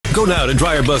Go now to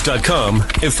dryerbuzz.com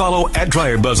and follow at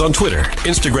DryerBuzz on Twitter,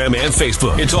 Instagram, and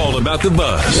Facebook. It's all about the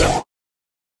buzz.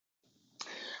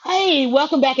 Hey,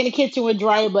 welcome back in the kitchen with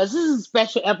Dryer Buzz. This is a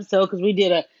special episode because we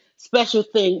did a special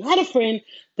thing. I had a friend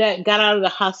that got out of the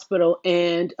hospital,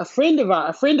 and a friend of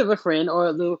a friend of a friend,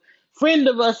 or the friend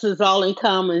of us is all in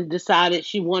common, decided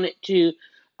she wanted to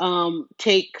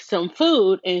take some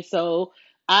food, and so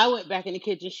I went back in the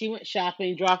kitchen. She went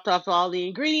shopping, dropped off all the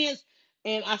ingredients,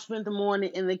 and I spent the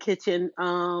morning in the kitchen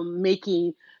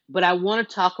making. But I want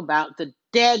to talk about the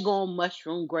daggone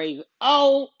mushroom gravy.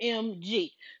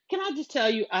 OMG. Can I just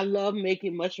tell you, I love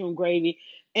making mushroom gravy.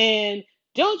 And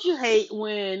don't you hate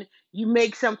when you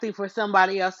make something for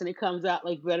somebody else and it comes out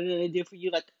like better than it did for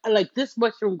you? Like this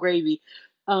mushroom gravy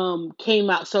came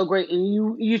out so great,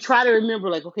 and you try to remember,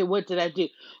 like, okay, what did I do?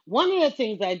 One of the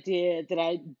things I did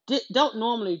that don't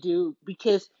normally do,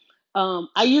 because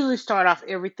I usually start off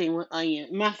everything with onion.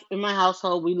 In my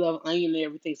household, we love onion and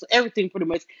everything, so everything pretty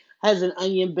much has an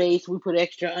onion base. We put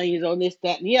extra onions on this,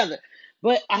 that, and the other.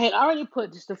 But I had already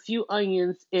put just a few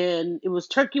onions in. It was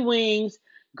turkey wings,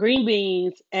 green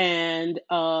beans, and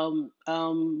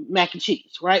mac and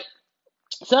cheese, right?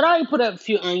 So I'd already put up a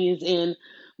few onions in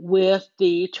with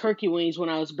the turkey wings when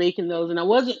I was baking those, and I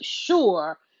wasn't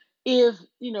sure if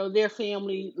their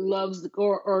family loves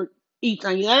or eats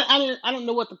onions. I don't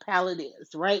know what the palate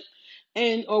is, right?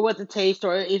 And or what the taste,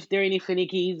 or if there are any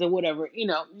finickies or whatever,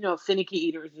 finicky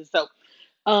eaters. And so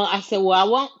I said,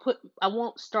 well, I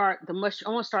won't start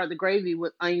the gravy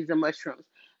with onions and mushrooms.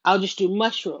 I'll just do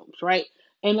mushrooms, right?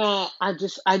 And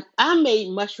I made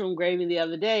mushroom gravy the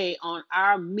other day on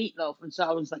our meatloaf, and so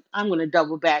I was like, I'm gonna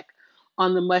double back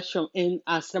on the mushroom, and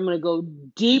I said I'm gonna go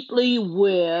deeply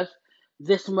with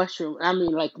this mushroom. I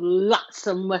mean, like lots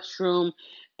of mushroom,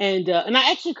 and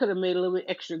I actually could have made a little bit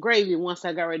extra gravy once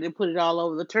I got ready to put it all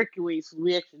over the turkey wings.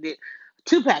 We actually did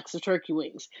 2 packs of turkey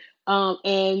wings.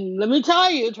 And let me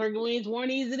tell you, turkey wings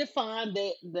weren't easy to find.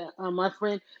 My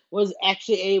friend was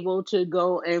actually able to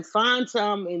go and find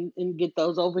some and get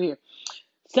those over here.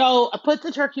 So I put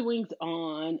the turkey wings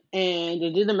on, and I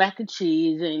did the mac and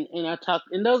cheese, and I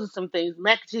talked, and those are some things.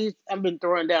 Mac and cheese, I've been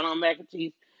throwing down on mac and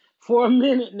cheese for a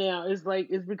minute now. It's like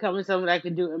it's becoming something I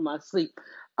can do in my sleep.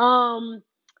 Um,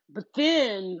 but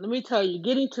then let me tell you,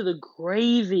 getting to the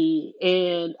gravy,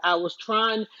 and I was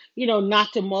trying,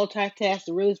 not to multitask,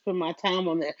 to really spend my time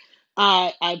on that.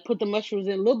 I put the mushrooms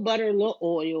in a little butter, a little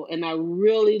oil, and I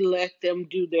really let them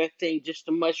do their thing, just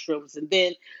the mushrooms, and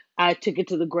then I took it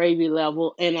to the gravy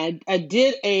level, and I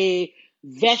did a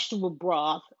vegetable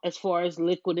broth as far as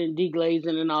liquid and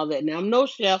deglazing and all that. Now I'm no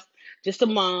chef, just a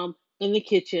mom in the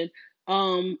kitchen.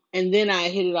 And then I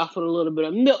hit it off with a little bit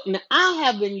of milk. Now I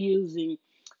have been using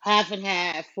half and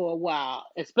half for a while,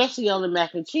 especially on the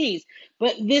mac and cheese.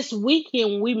 But this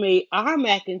weekend we made our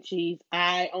mac and cheese.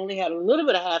 I only had a little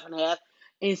bit of half and half,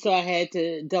 and so I had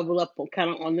to double up on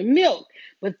kind of on the milk.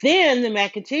 But then the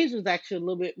mac and cheese was actually a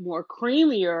little bit more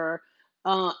creamier,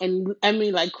 and I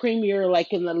mean like creamier,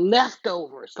 like in the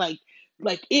leftovers, like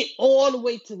it all the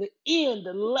way to the end.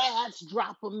 The last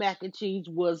drop of mac and cheese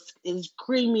was as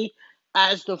creamy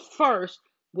as the first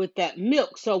with that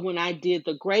milk. So when I did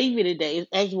the gravy today,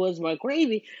 as was my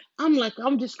gravy, I'm like,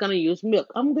 I'm just gonna use milk.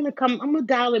 I'm gonna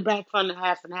dial it back from the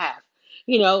half and half.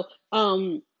 You know,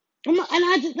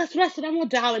 that's what I said. I'm gonna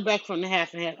dial it back from the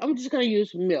half and half. I'm just gonna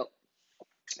use milk.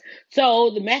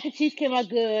 So the mac and cheese came out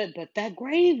good, but that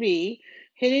gravy,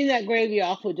 hitting that gravy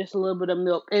off with just a little bit of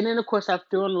milk, and then of course I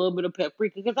threw in a little bit of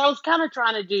paprika because I was kind of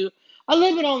trying to do a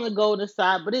little bit on the golden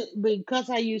side, but it because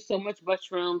I used so much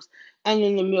mushrooms and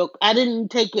then the milk, I didn't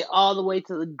take it all the way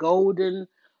to the golden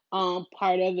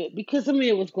part of it because I mean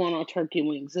it was going on turkey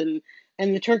wings, and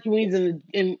the turkey wings,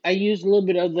 and I used a little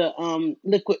bit of the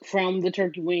liquid from the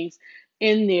turkey wings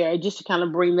in there just to kind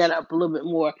of bring that up a little bit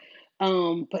more.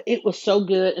 But it was so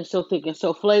good and so thick and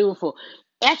so flavorful.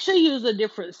 Actually used a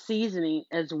different seasoning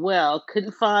as well.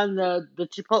 Couldn't find the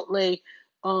chipotle.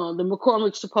 The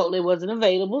McCormick chipotle wasn't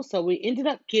available, so we ended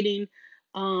up getting.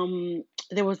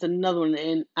 There was another one,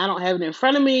 and I don't have it in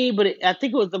front of me, but I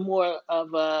think it was the more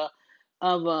of a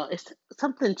it's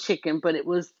something chicken, but it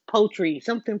was poultry,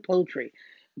 something poultry.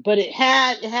 But it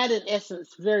had in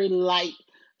essence very light.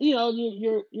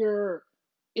 Your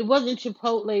it wasn't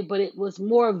Chipotle, but it was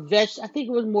more I think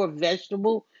it was more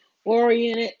vegetable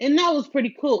oriented, and that was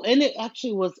pretty cool. And it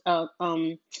actually was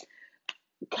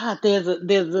God, there's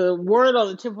a word on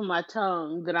the tip of my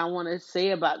tongue that I want to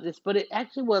say about this, but it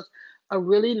actually was a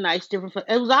really nice different.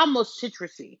 It was almost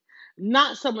citrusy,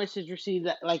 not so much citrusy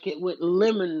that like it with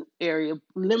lemon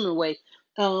way.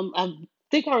 I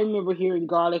think I remember hearing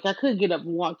garlic. I could get up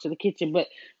and walk to the kitchen, but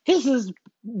this is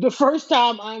the first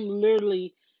time I'm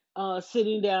literally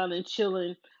sitting down and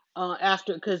chilling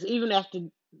after, because even after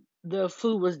the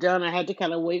food was done, I had to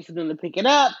kind of wait for them to pick it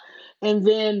up, and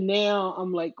then now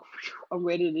I'm like, "Phew, I'm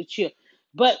ready to chill."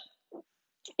 But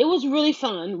it was really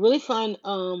fun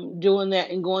doing that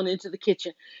and going into the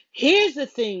kitchen. Here's the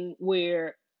thing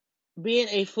where being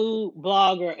a food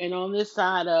blogger and on this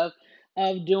side of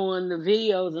doing the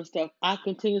videos and stuff, I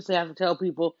continuously have to tell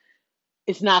people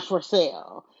it's not for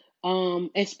sale.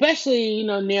 Especially,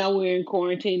 now we're in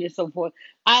quarantine and so forth.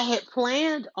 I had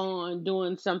planned on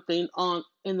doing something on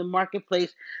in the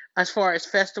marketplace as far as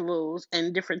festivals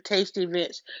and different taste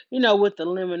events, with the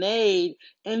lemonade.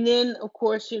 And then of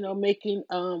course, making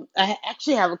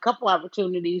actually have a couple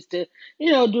opportunities to,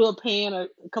 do a pan or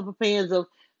a couple pans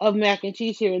of mac and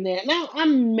cheese here and there. Now I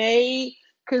may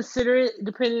consider it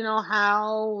depending on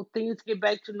how things get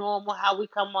back to normal, how we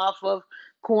come off of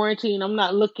quarantine. I'm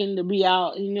not looking to be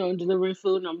out, and delivering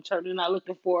food, and I'm certainly not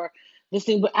looking for this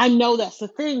thing. But I know that's the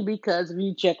thing because if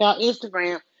you check out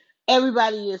Instagram,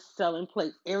 everybody is selling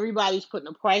plates. Everybody's putting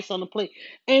a price on the plate.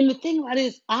 And the thing about it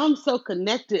is, I'm so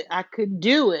connected, I could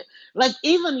do it. Like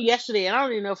even yesterday, and I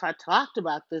don't even know if I talked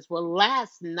about this, but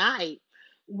last night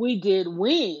we did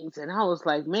wings, and I was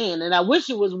like, man, and I wish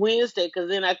it was Wednesday because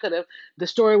then I could have. The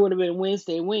story would have been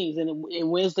Wednesday wings, and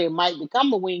Wednesday might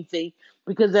become a wing thing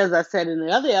because as I said in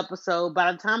the other episode,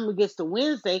 by the time it gets to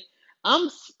Wednesday, I'm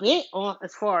spent on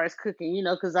as far as cooking,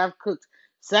 because I've cooked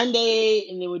Sunday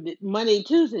and then we did Monday,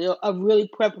 Tuesday of really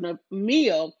prepping a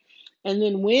meal. And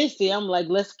then Wednesday, I'm like,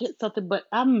 let's get something. But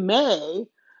I may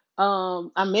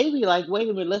be like, wait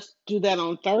a minute, let's do that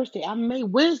on Thursday.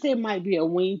 Wednesday might be a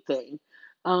wing thing.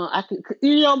 I could,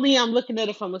 me, I'm looking at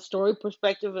it from a story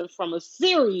perspective and from a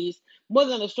series, more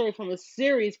than a story, from a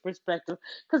series perspective,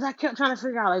 because I kept trying to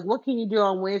figure out like what can you do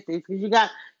on Wednesdays, because you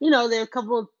got, there are a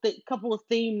couple of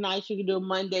theme nights you can do on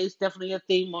Mondays, definitely a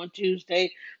theme on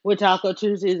Tuesday with Taco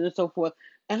Tuesdays and so forth.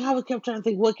 And I was kept trying to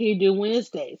think what can you do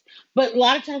Wednesdays, but a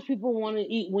lot of times people want to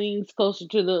eat wings closer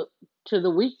to the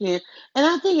weekend, and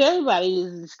I think everybody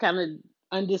is kind of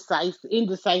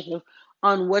indecisive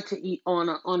on what to eat on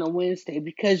a Wednesday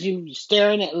because you're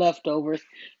staring at leftovers,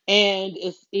 and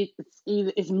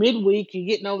it's midweek, you're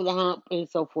getting over the hump and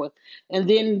so forth, and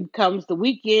then comes the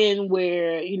weekend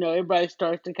where everybody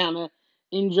starts to kind of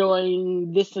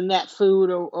enjoying this and that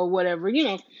food or whatever.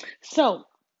 So,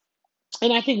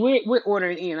 and I think we're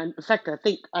ordering in. In fact,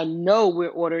 I know we're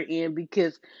ordering in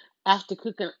because after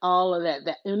cooking all of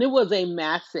that, and it was a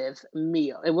massive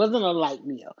meal. It wasn't a light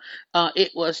meal.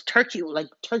 It was turkey, like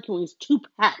turkey wings, 2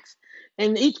 packs,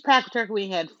 and each pack of turkey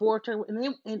wing had 4 turkey.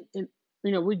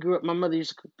 And we grew up. My mother used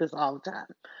to cook this all the time,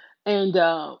 and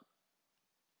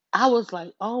I was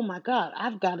like, oh my God,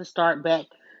 I've got to start back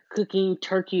cooking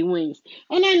turkey wings.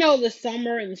 And I know the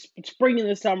summer and the spring and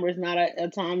the summer is not a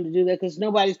time to do that because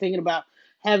nobody's thinking about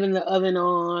having the oven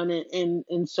on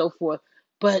and so forth.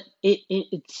 But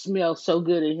it smells so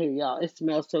good in here, y'all. It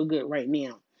smells so good right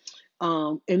now.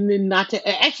 And then not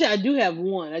to actually, I do have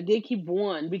one. I did keep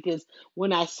one because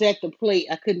when I set the plate,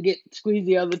 I couldn't get squeeze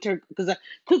the other turkey because I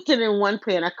cooked it in one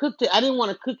pan. I cooked it. I didn't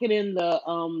want to cook it in the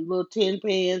little tin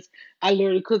pans. I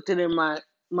literally cooked it in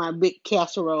my big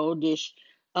casserole dish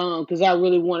because I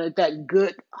really wanted that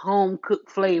good home cooked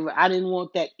flavor. I didn't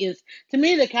want that is to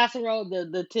me the casserole,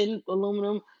 the tin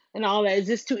aluminum and all that is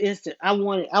just too instant. I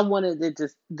wanted it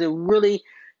to really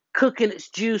cook in its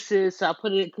juices. So I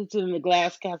cooked it in the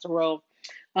glass casserole,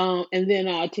 and then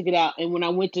I took it out. And when I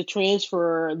went to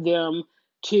transfer them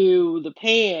to the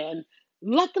pan,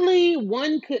 luckily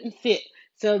one couldn't fit.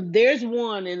 So there's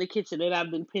one in the kitchen that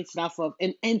I've been pinching off of,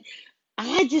 and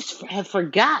I just have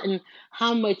forgotten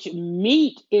how much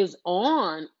meat is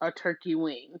on a turkey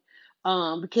wing,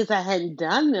 because I hadn't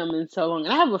done them in so long.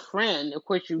 And I have a friend, of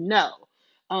course,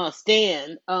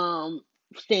 Stan.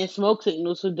 Stan Smoke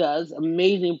Signals, who does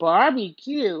amazing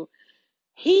barbecue.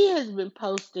 He has been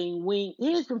posting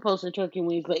turkey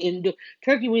wings, like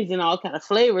turkey wings in all kind of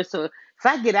flavors. So if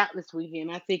I get out this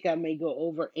weekend, I think I may go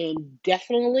over and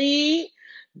definitely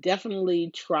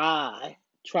try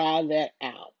that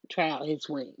out. Try out his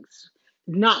wings.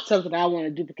 Not something I want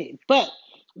to duplicate, but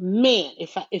man,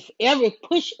 if ever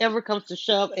push ever comes to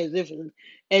shove, as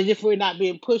if we're not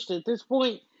being pushed at this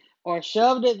point or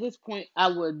shoved at this point, I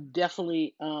would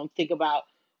definitely think about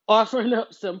offering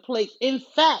up some plates. In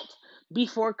fact,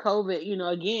 before COVID,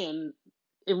 again,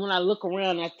 and when I look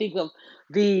around, I think of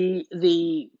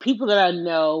the people that I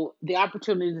know, the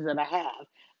opportunities that I have.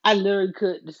 I literally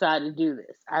could decide to do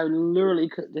this. I literally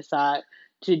could decide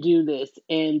to do this.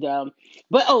 And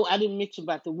but oh, I didn't mention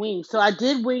about the wings. So I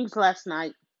did wings last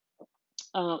night.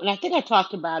 And I think I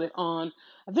talked about it on,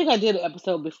 I think I did an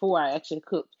episode before I actually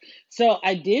cooked. So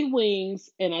I did wings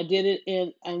and I did it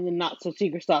in the not so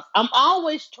secret sauce. I'm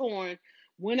always torn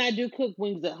when I do cook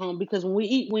wings at home because when we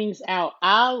eat wings out,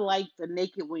 I like the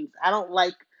naked wings. I don't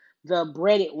like the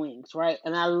breaded wings, right?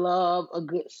 And I love a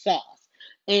good sauce.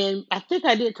 And I think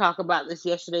I did talk about this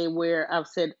yesterday where I've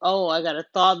said, oh, I got to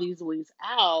thaw these wings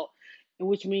out,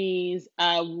 which means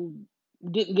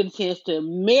didn't get a chance to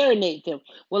marinate them.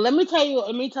 Well, let me tell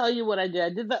you what I did. I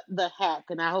did the hack,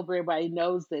 and I hope everybody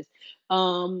knows this.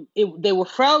 They were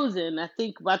frozen. I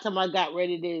think by the time I got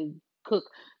ready to cook,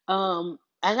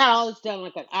 I got all this done in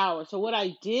like an hour. So what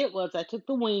I did was I took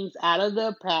the wings out of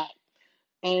the pack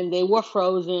and they were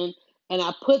frozen. And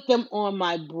I put them on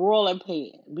my broiler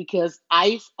pan because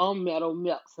ice on metal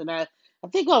melts. And I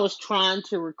think I was trying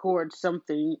to record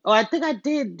something. Oh, I think I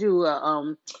did do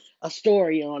a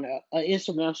story on a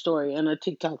Instagram story and a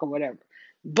TikTok or whatever.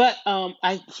 But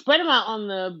I spread them out on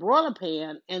the broiler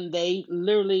pan, and they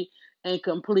literally and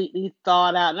completely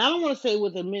thawed out. And I don't want to say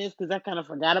within minutes because I kind of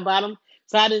forgot about them,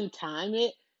 so I didn't time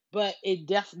it. But they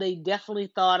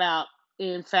definitely thawed out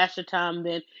in faster time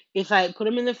than if I had put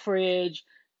them in the fridge.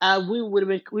 We would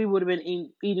have been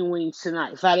eating wings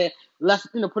tonight. If I had left,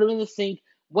 put them in the sink,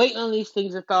 waiting on these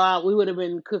things to thaw out, we would have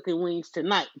been cooking wings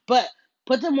tonight. But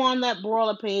put them on that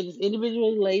broiler pan, just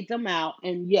individually laid them out,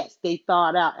 and yes, they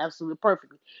thawed out absolutely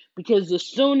perfectly. Because as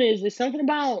soon as there's something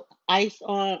about ice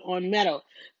on metal,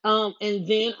 and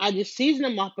then I just seasoned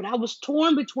them up. But I was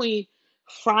torn between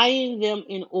frying them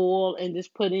in oil and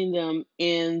just putting them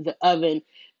in the oven,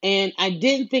 and I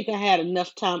didn't think I had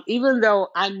enough time, even though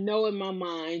I know in my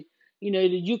mind, that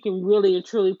you can really and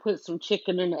truly put some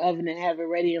chicken in the oven and have it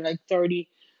ready in like 30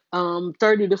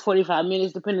 to 45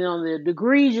 minutes, depending on the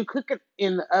degrees you cook it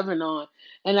in the oven on.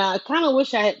 And I kind of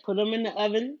wish I had put them in the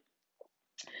oven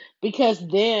because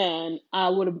then I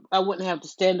wouldn't have to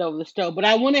stand over the stove. But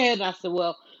I went ahead and I said,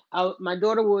 well, my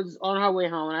daughter was on her way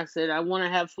home, and I said I want to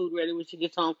have food ready when she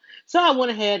gets home. So I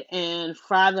went ahead and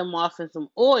fried them off in some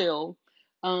oil.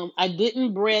 I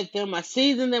didn't bread them. I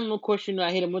seasoned them. Of course,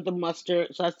 I hit them with the mustard.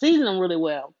 So I seasoned them really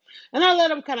well, and I let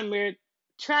them kind of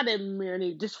try to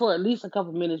marinate just for at least a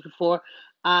couple minutes before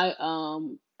I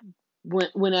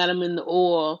went at them in the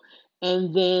oil.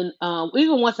 And then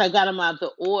even once I got them out of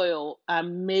the oil, I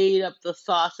made up the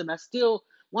sauce, and I still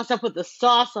once I put the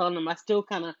sauce on them, I still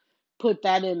kind of put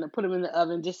them in the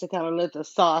oven just to kind of let the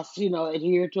sauce,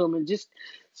 adhere to them, and just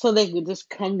so they could just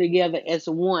come together as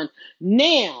one.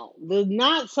 Now, the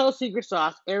not so secret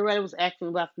sauce, everybody was asking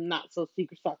about the not so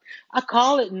secret sauce. I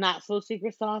call it not so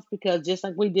secret sauce because just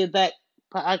like we did that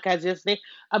podcast yesterday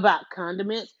about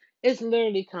condiments, it's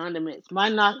literally condiments. My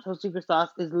not so secret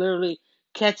sauce is literally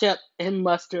ketchup and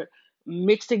mustard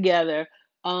mixed together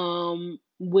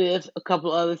with a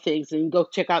couple other things. And go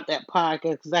check out that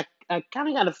podcast because I kind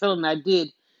of got a feeling I did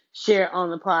share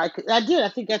on the podcast. I did. I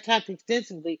think I talked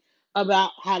extensively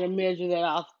about how to measure that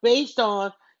off based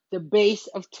on the base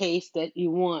of taste that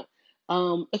you want.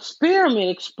 Experiment,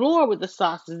 explore with the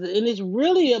sauces, and it's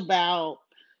really about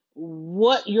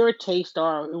what your tastes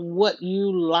are and what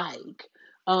you like.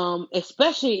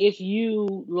 Especially if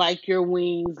you like your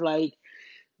wings like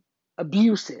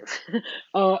abusive,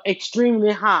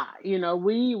 extremely hot.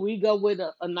 We go with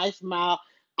a nice mild.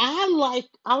 I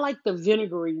like the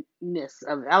vinegariness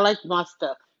of it. I like my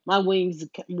stuff. My wings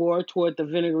more toward the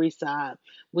vinegary side,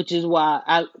 which is why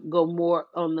I go more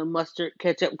on the mustard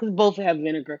ketchup because both have a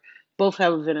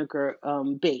vinegar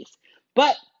base.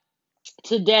 But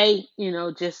today,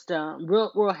 just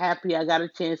real happy I got a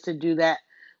chance to do that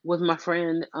with my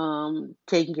friend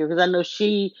taking care because I know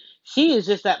she is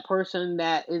just that person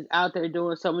that is out there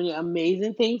doing so many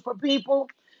amazing things for people,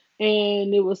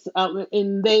 and it was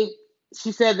and they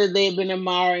she said that they had been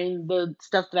admiring the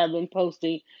stuff that I've been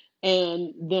posting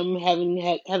and them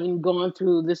having gone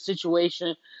through this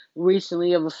situation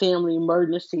recently of a family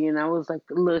emergency, and I was like,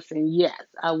 listen, yes,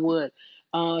 I would.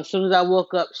 As soon as I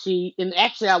woke up, and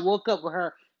actually I woke up with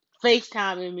her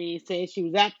FaceTiming me saying she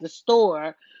was at the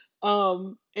store,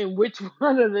 and which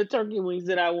one of the turkey wings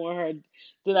did I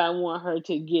want her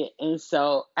to get. And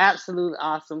so absolutely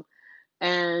awesome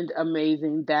and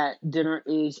amazing that dinner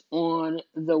is on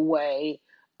the way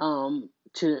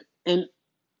to and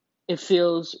it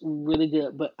feels really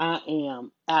good, but I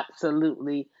am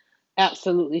absolutely,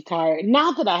 absolutely tired.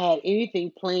 Not that I had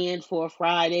anything planned for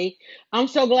Friday. I'm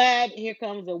so glad here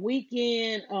comes the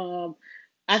weekend.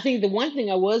 I think the one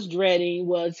thing I was dreading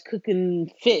was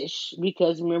cooking fish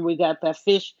because remember we got that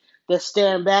fish that's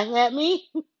staring back at me.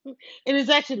 And it's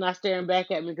actually not staring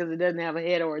back at me because it doesn't have a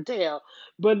head or a tail,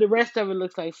 but the rest of it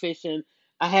looks like fish. And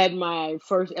I had my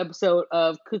first episode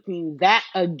of cooking that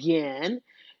again,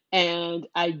 and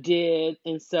I did.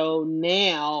 And so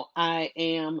now I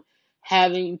am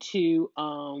having to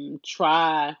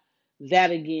try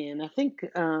that again. I think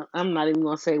I'm not even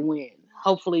going to say when.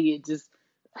 Hopefully, it just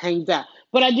hangs out.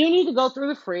 But I do need to go through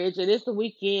the fridge. It is the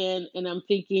weekend, and I'm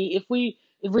thinking if we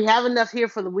have enough here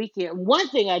for the weekend, one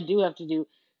thing I do have to do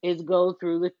is go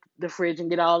through the fridge and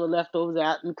get all the leftovers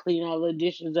out and clean all the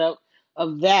dishes up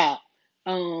of that.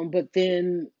 But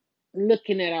then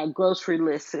looking at our grocery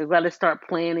list, I've got to start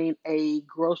planning a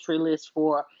grocery list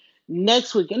for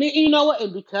next week. And then, you know what?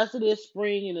 And because it is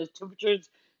spring and the temperatures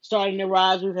starting to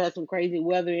rise, we've had some crazy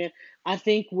weather in. I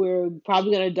think we're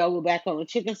probably going to double back on a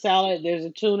chicken salad. There's a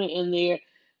tuna in there.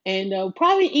 And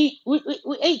probably eat. We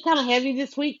ate kind of heavy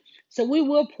this week, so we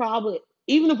will probably,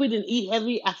 even if we didn't eat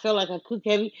heavy, I feel like I cook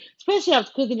heavy, especially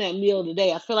after cooking that meal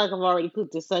today. I feel like I've already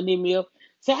cooked a Sunday meal.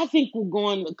 So I think we're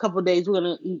going a couple of days, we're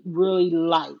going to eat really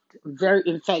light,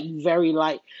 in fact, very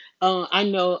light. I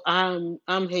know I'm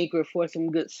hankering for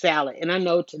some good salad. And I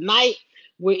know tonight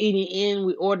we're eating in,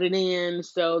 we ordered in,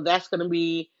 so that's going to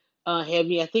be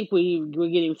heavy. I think we're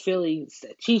getting Philly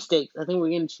cheesesteaks. I think we're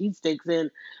getting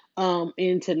cheesesteaks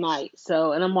in tonight.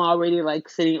 So, and I'm already like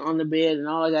sitting on the bed, and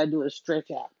all I gotta do is stretch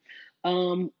out.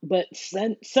 But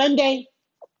Sunday,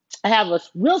 I have a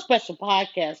real special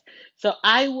podcast, so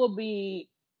we'll be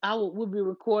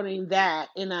recording that,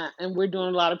 and we're doing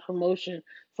a lot of promotion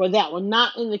for that one.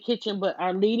 Not in the kitchen, but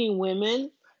our Leading Women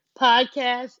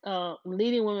podcast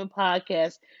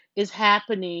is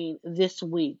happening this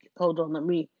week. Hold on, let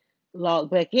me log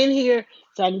back in here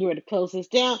so I can get ready to close this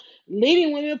down.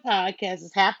 Leading Women podcast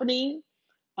is happening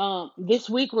this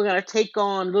week. We're gonna take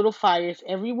on Little Fires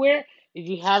Everywhere. If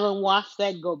you haven't watched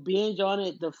that, go binge on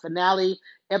it. The finale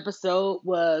episode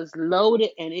was loaded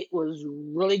and it was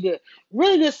really good.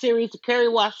 Really good series. Kerry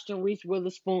Washington, Reese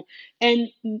Witherspoon, and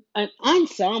an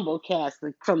ensemble cast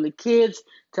from the kids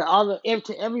to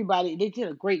everybody. They did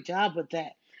a great job with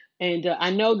that. And I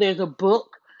know there's a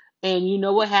book, and you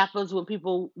know what happens when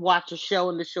people watch a show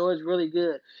and the show is really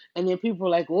good, and then people are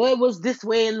like, "Well, it was this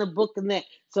way in the book and that."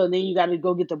 So then you got to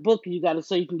go get the book, and you got to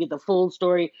so you can get the full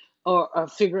story or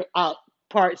figure out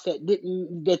parts that you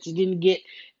didn't get.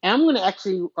 And I'm gonna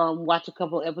actually watch a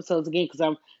couple of episodes again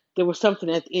because there was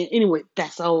something at the end. Anyway,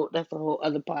 that's a whole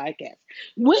other podcast,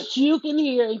 which you can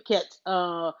hear and catch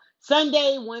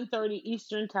Sunday 1:30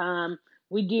 Eastern time.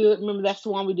 We do remember that's the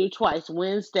one we do twice,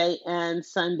 Wednesday and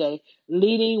Sunday.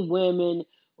 Leading Women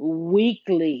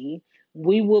Weekly.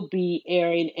 We will be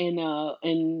airing, and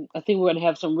I think we're going to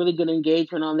have some really good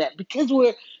engagement on that because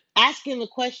we're asking the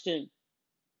question: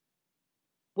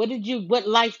 what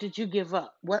life did you give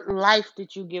up? What life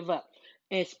did you give up?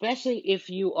 And especially if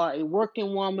you are a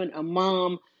working woman, a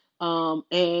mom,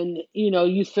 and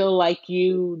you feel like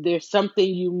there's something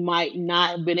you might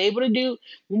not have been able to do.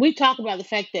 When we talk about the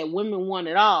fact that women want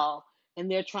it all and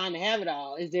they're trying to have it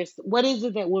all, what is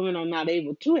it that women are not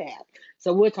able to have?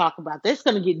 So we'll talk about that. It's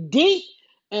going to get deep,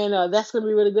 and that's going to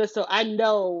be really good. So I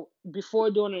know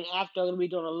before, during, and after, I'm going to be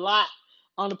doing a lot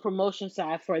on the promotion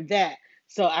side for that.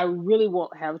 So I really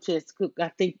won't have a chance to cook. I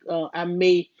think I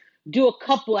may do a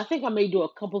couple. I think I may do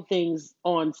a couple things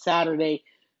on Saturday,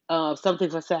 something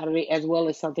for Saturday as well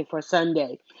as something for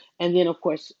Sunday, and then of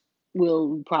course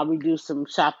we'll probably do some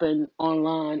shopping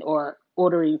online or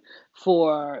ordering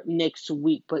for next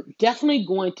week. But definitely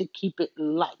going to keep it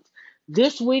light.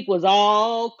 This week was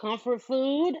all comfort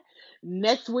food.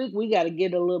 Next week we got to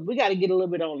get a little. We got to get a little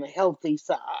bit on the healthy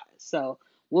side. So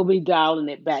we'll be dialing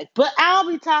it back. But I'll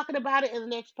be talking about it in the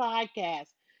next podcast.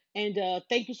 And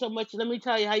thank you so much. Let me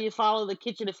tell you how you follow the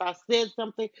kitchen. If I said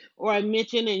something or I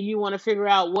mentioned and you want to figure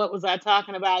out what was I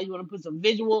talking about, you want to put some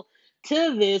visual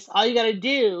to this, all you got to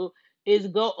do is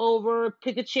go over,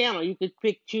 pick a channel. You could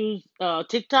choose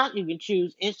TikTok, you can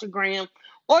choose Instagram,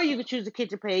 or you can choose the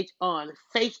kitchen page on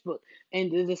Facebook. And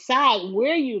to decide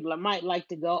where you might like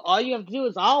to go, all you have to do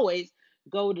is always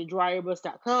go to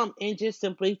dryerbuzz.com and just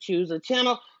simply choose a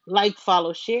channel, like,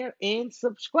 follow, share, and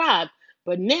subscribe.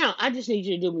 But now I just need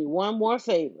you to do me one more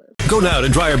favor. Go now to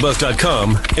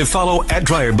dryerbuzz.com and follow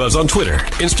 @dryerbuzz on Twitter,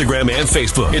 Instagram, and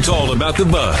Facebook. It's all about the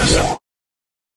buzz.